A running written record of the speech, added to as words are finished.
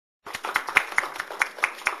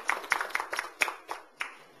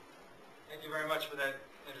much for that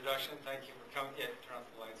introduction. Thank you for coming. Yeah, turn off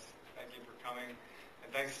the lights. Thank you for coming. And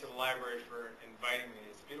thanks to the library for inviting me.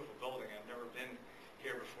 It's a beautiful building. I've never been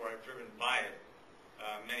here before. I've driven by it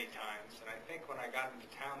many times. And I think when I got into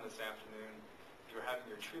town this afternoon, you were having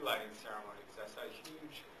your tree lighting ceremony, because I saw a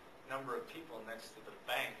huge number of people next to the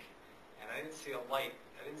bank. And I didn't see a light.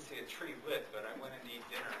 I didn't see a tree lit, but I went in to eat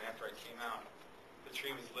dinner, and after I came out, the tree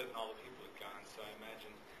was lit and all the people had gone. So I imagine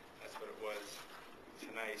that's what it was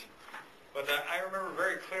tonight. But I remember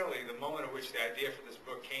very clearly the moment at which the idea for this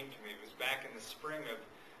book came to me. It was back in the spring of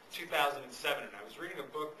 2007, and I was reading a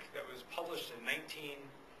book that was published in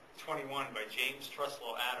 1921 by James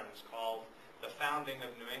Truslow Adams called The Founding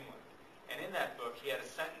of New England. And in that book, he had a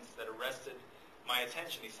sentence that arrested my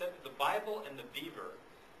attention. He said that the Bible and the beaver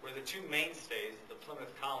were the two mainstays of the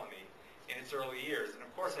Plymouth colony in its early years. And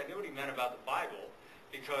of course, I knew what he meant about the Bible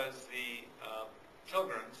because the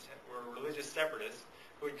Pilgrims were religious separatists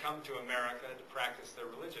who had come to America to practice their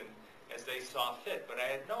religion as they saw fit. But I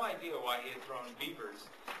had no idea why he had thrown beavers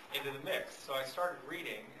into the mix. So I started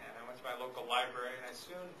reading, and I went to my local library, and I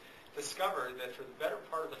soon discovered that for the better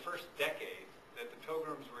part of the first decade that the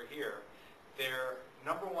Pilgrims were here, their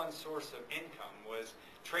number one source of income was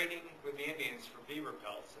trading with the Indians for beaver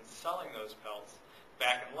pelts and selling those pelts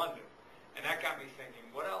back in London. And that got me thinking,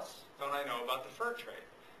 what else don't I know about the fur trade?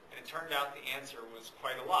 And it turned out the answer was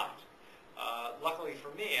quite a lot. Luckily for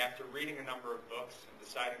me, after reading a number of books and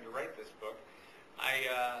deciding to write this book,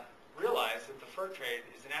 I realized that the fur trade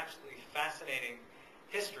is an absolutely fascinating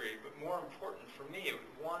history, but more important for me,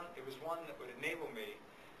 it was one that would enable me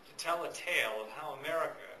to tell a tale of how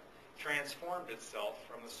America transformed itself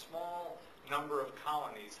from a small number of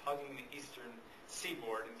colonies hugging the eastern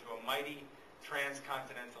seaboard into a mighty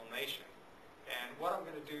transcontinental nation. And what I'm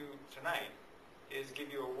going to do tonight is give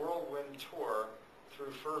you a whirlwind tour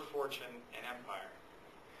through fur fortune and empire.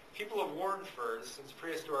 People have worn furs since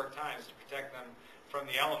prehistoric times to protect them from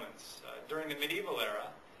the elements. During the medieval era,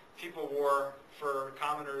 people wore fur,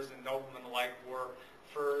 commoners and noblemen alike wore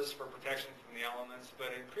furs for protection from the elements,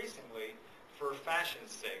 but increasingly for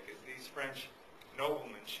fashion's sake, as these French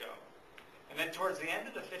noblemen show. And then towards the end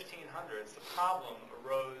of the 1500s, the problem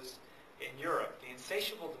arose in Europe. The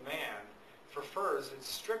insatiable demand for furs had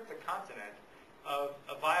stripped the continent of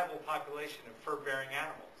a viable population of fur-bearing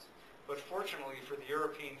animals. But fortunately for the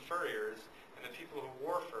European furriers and the people who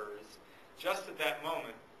wore furs, just at that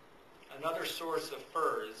moment, another source of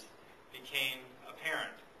furs became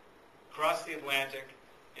apparent across the Atlantic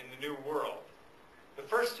in the New World. The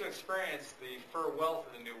first to experience the fur wealth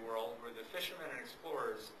of the New World were the fishermen and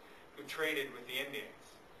explorers who traded with the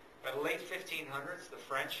Indians. By the late 1500s, the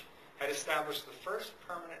French had established the first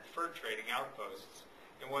permanent fur trading outposts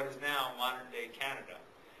in what is now modern-day Canada.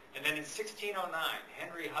 And then in 1609,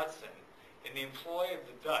 Henry Hudson, in the employ of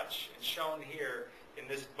the Dutch, and shown here in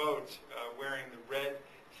this boat wearing the red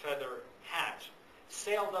feather hat,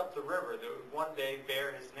 sailed up the river that would one day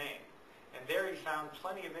bear his name. And there he found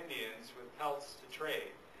plenty of Indians with pelts to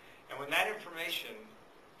trade. And when that information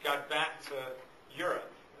got back to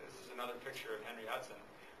Europe, this is another picture of Henry Hudson,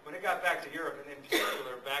 when it got back to Europe, and in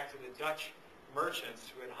particular back to the Dutch merchants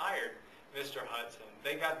who had hired Mr. Hudson,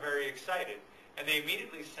 they got very excited. And they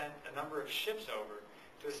immediately sent a number of ships over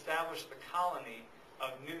to establish the colony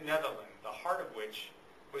of New Netherland, the heart of which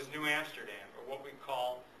was New Amsterdam, or what we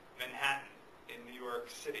call Manhattan in New York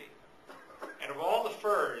City. And of all the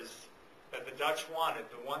furs that the Dutch wanted,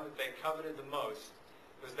 the one that they coveted the most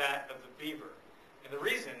was that of the beaver. And the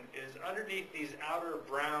reason is underneath these outer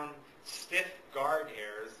brown, stiff guard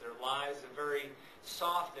hairs, there lies a very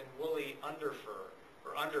soft and woolly underfur,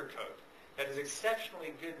 or undercoat, that is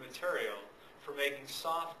exceptionally good material for making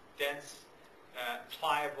soft, dense,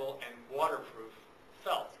 pliable, and waterproof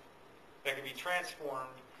felt that can be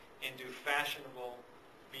transformed into fashionable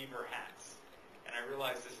beaver hats. And I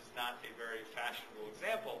realize this is not a very fashionable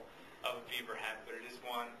example of a beaver hat, but it is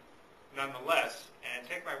one nonetheless. And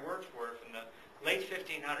take my word for it, from the late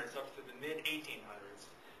 1500s up to the mid-1800s,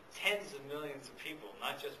 tens of millions of people,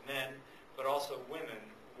 not just men, but also women,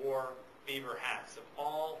 wore beaver hats of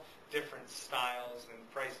all different styles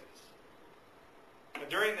and prices. Now,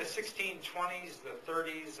 during the 1620s, the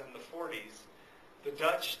 30s, and the 40s, the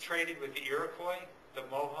Dutch traded with the Iroquois, the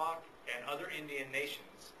Mohawk, and other Indian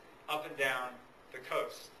nations up and down the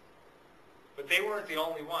coast. But they weren't the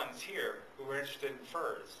only ones here who were interested in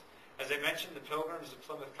furs. As I mentioned, the Pilgrims of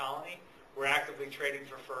Plymouth Colony were actively trading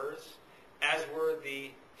for furs, as were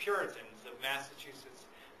the Puritans of Massachusetts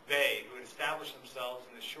Bay, who had established themselves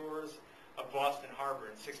in the shores of Boston Harbor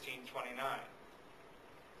in 1629.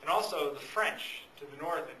 And also the French to the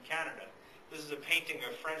north in Canada. This is a painting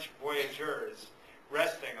of French voyageurs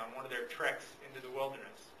resting on one of their treks into the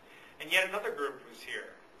wilderness. And yet another group was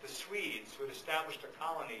here, the Swedes, who had established a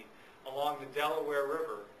colony along the Delaware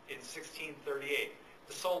River in 1638,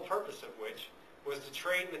 the sole purpose of which was to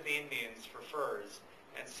trade with the Indians for furs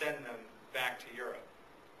and send them back to Europe.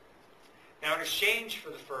 Now, in exchange for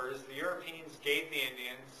the furs, the Europeans gave the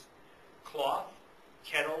Indians cloth,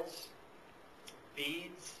 kettles,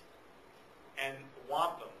 beads, and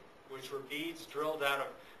wampum, which were beads drilled out of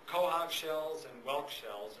quahog shells and whelk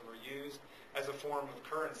shells and were used as a form of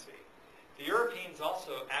currency. The Europeans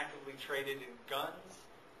also actively traded in guns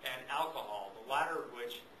and alcohol, the latter of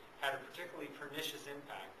which had a particularly pernicious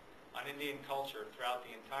impact on Indian culture throughout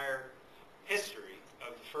the entire history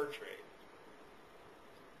of the fur trade.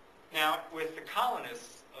 Now, with the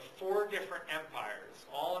colonists of 4 different empires,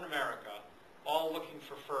 all in America, all looking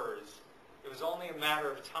for furs, it was only a matter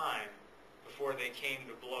of time before they came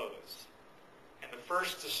to blows. And the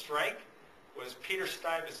first to strike was Peter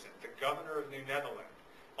Stuyvesant, the governor of New Netherland,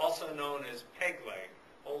 also known as Pegleg,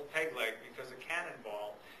 Old Pegleg, because a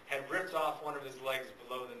cannonball had ripped off one of his legs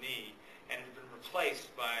below the knee and had been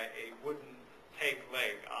replaced by a wooden peg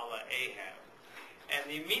leg a la Ahab. And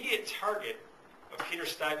the immediate target of Peter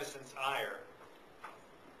Stuyvesant's ire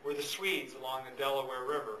were the Swedes along the Delaware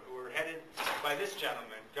River, who were headed by this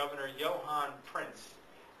gentleman, Governor Johann Prince,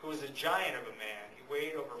 who was a giant of a man. He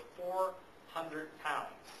weighed over 400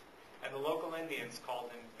 pounds, and the local Indians called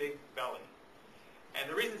him Big Belly. And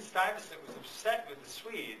the reason Stuyvesant was upset with the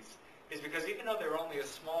Swedes is because even though they were only a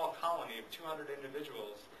small colony of 200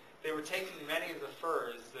 individuals, they were taking many of the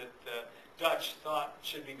furs that the Dutch thought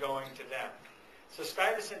should be going to them. So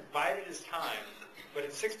Stuyvesant bided his time, but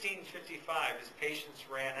in 1655 his patience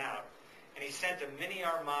ran out, and he sent a mini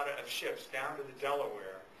armada of ships down to the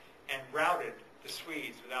Delaware and routed the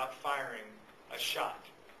Swedes without firing a shot.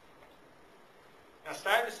 Now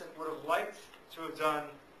Stuyvesant would have liked to have done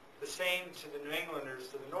the same to the New Englanders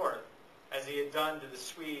to the north as he had done to the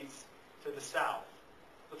Swedes to the south.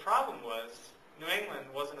 The problem was New England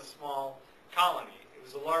wasn't a small colony. It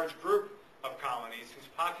was a large group of colonies whose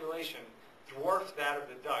population dwarfed that of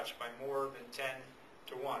the Dutch by more than 10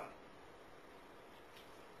 to 1.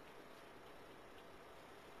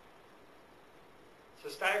 So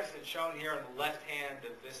Stuyvesant, shown here on the left hand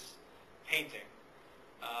of this painting,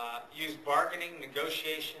 used bargaining,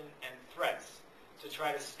 negotiation, and threats to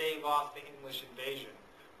try to stave off the English invasion,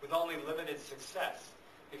 with only limited success,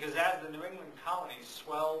 because as the New England colonies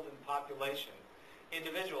swelled in population,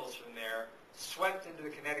 individuals from there swept into the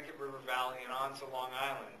Connecticut River Valley and onto Long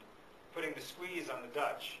Island, putting the squeeze on the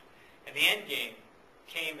Dutch. And the end game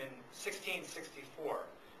came in 1664,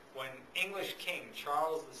 when English King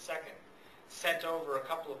Charles II sent over a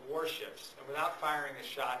couple of warships, and without firing a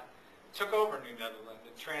shot, took over New Netherland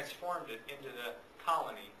and transformed it into the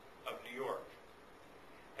colony of New York.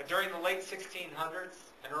 And during the late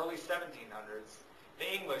 1600s and early 1700s,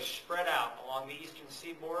 the English spread out along the eastern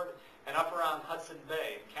seaboard and up around Hudson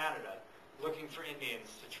Bay in Canada, looking for Indians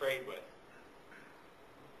to trade with.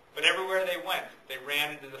 But everywhere they went, they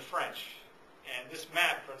ran into the French. And this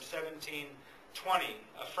map from 1720,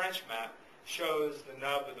 a French map, shows the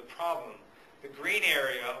nub of the problem. The green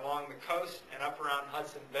area along the coast and up around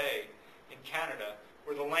Hudson Bay in Canada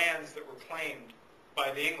were the lands that were claimed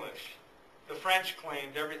by the English. The French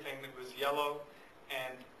claimed everything that was yellow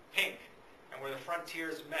and pink. And where the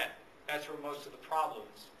frontiers met, that's where most of the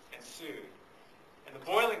problems ensued. And the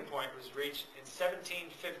boiling point was reached in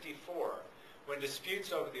 1754, when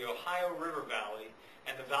disputes over the Ohio River Valley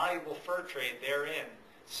and the valuable fur trade therein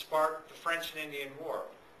sparked the French and Indian War,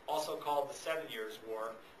 also called the 7 Years'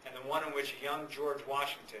 War, and the one in which a young George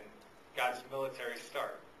Washington got his military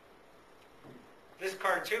start. This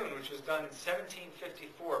cartoon, which was done in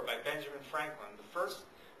 1754 by Benjamin Franklin, the first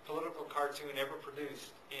political cartoon ever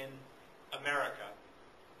produced in America,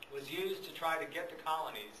 was used to try to get the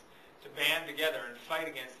colonies to band together and fight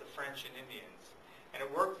against the French and Indians. And it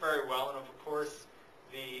worked very well, and of course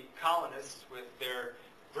the colonists with their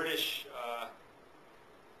British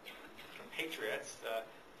compatriots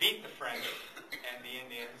beat the French and the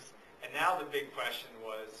Indians, and now the big question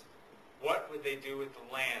was, what would they do with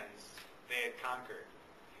the lands they had conquered?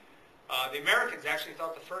 The Americans actually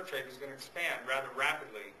thought the fur trade was going to expand rather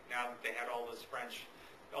rapidly now that they had all the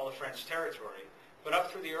French territory. But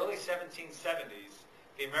up through the early 1770s,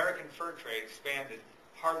 the American fur trade expanded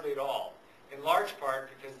hardly at all, in large part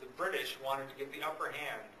because the British wanted to give the upper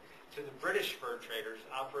hand to the British fur traders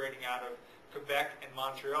operating out of Quebec and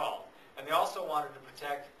Montreal. And they also wanted to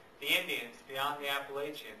protect the Indians beyond the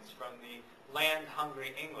Appalachians from the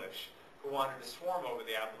land-hungry English who wanted to swarm over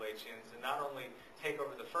the Appalachians and not only take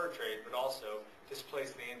over the fur trade, but also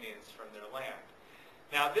displace the Indians from their land.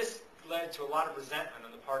 Now, this led to a lot of resentment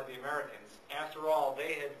on the part of the Americans. After all,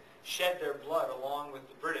 they had shed their blood along with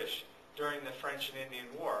the British during the French and Indian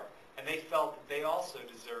War, and they felt that they also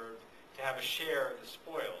deserved to have a share of the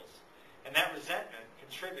spoils. And that resentment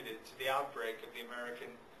contributed to the outbreak of the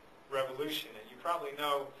American Revolution. And you probably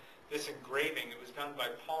know this engraving. It was done by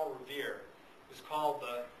Paul Revere. It was called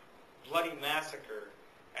the Bloody Massacre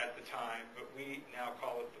at the time, but we now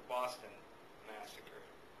call it the Boston Massacre.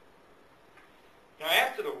 Now,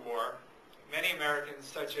 after the war, many Americans,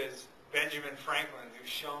 such as Benjamin Franklin, who's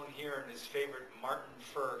shown here in his favorite marten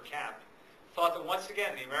fur cap, thought that once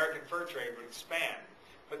again the American fur trade would expand,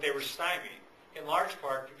 but they were stymied, in large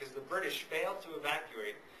part because the British failed to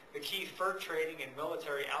evacuate the key fur trading and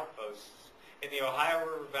military outposts in the Ohio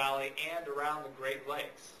River Valley and around the Great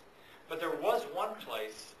Lakes. But there was one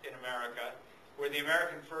place in America where the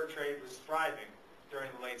American fur trade was thriving during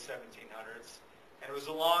the late 1700s, and it was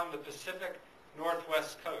along the Pacific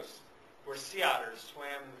Northwest coast, where sea otters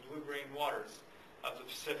swam in the blue-green waters of the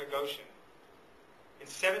Pacific Ocean. In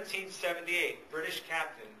 1778, British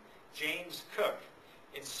captain James Cook,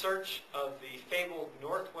 in search of the fabled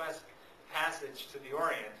Northwest Passage to the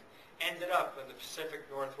Orient, ended up on the Pacific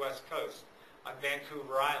Northwest coast on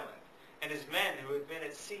Vancouver Island. And his men, who had been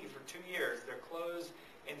at sea for 2 years, their clothes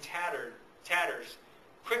in tatters,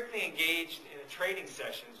 quickly engaged in trading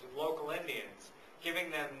sessions with local Indians,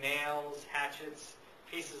 giving them nails, hatchets,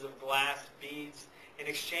 pieces of glass, beads, in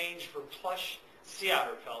exchange for plush sea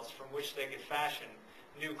otter pelts from which they could fashion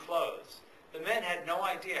new clothes. The men had no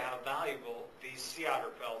idea how valuable these sea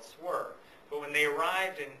otter pelts were, but when they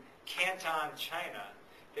arrived in Canton, China,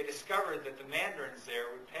 they discovered that the mandarins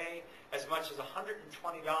there would pay as much as $120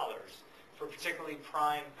 for particularly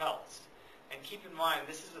prime pelts. And keep in mind,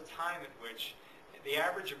 this is a time at which the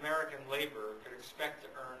average American laborer could expect to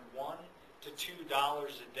earn $1 to $2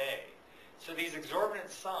 a day. So these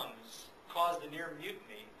exorbitant sums caused a near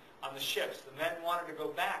mutiny on the ships. The men wanted to go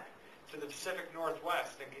back to the Pacific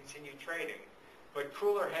Northwest and continue trading, but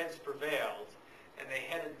cooler heads prevailed, and they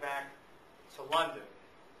headed back to London.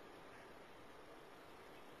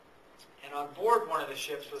 And on board one of the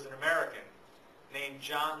ships was an American named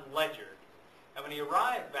John Ledyard. And when he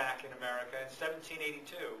arrived back in America in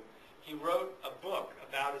 1782, he wrote a book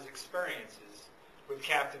about his experiences with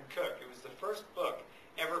Captain Cook. It was the first book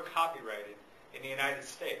ever copyrighted in the United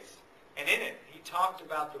States. And in it, he talked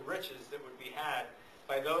about the riches that would be had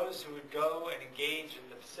by those who would go and engage in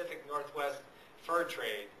the Pacific Northwest fur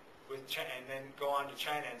trade and then go on to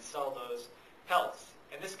China and sell those pelts.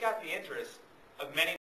 And this got the interest of many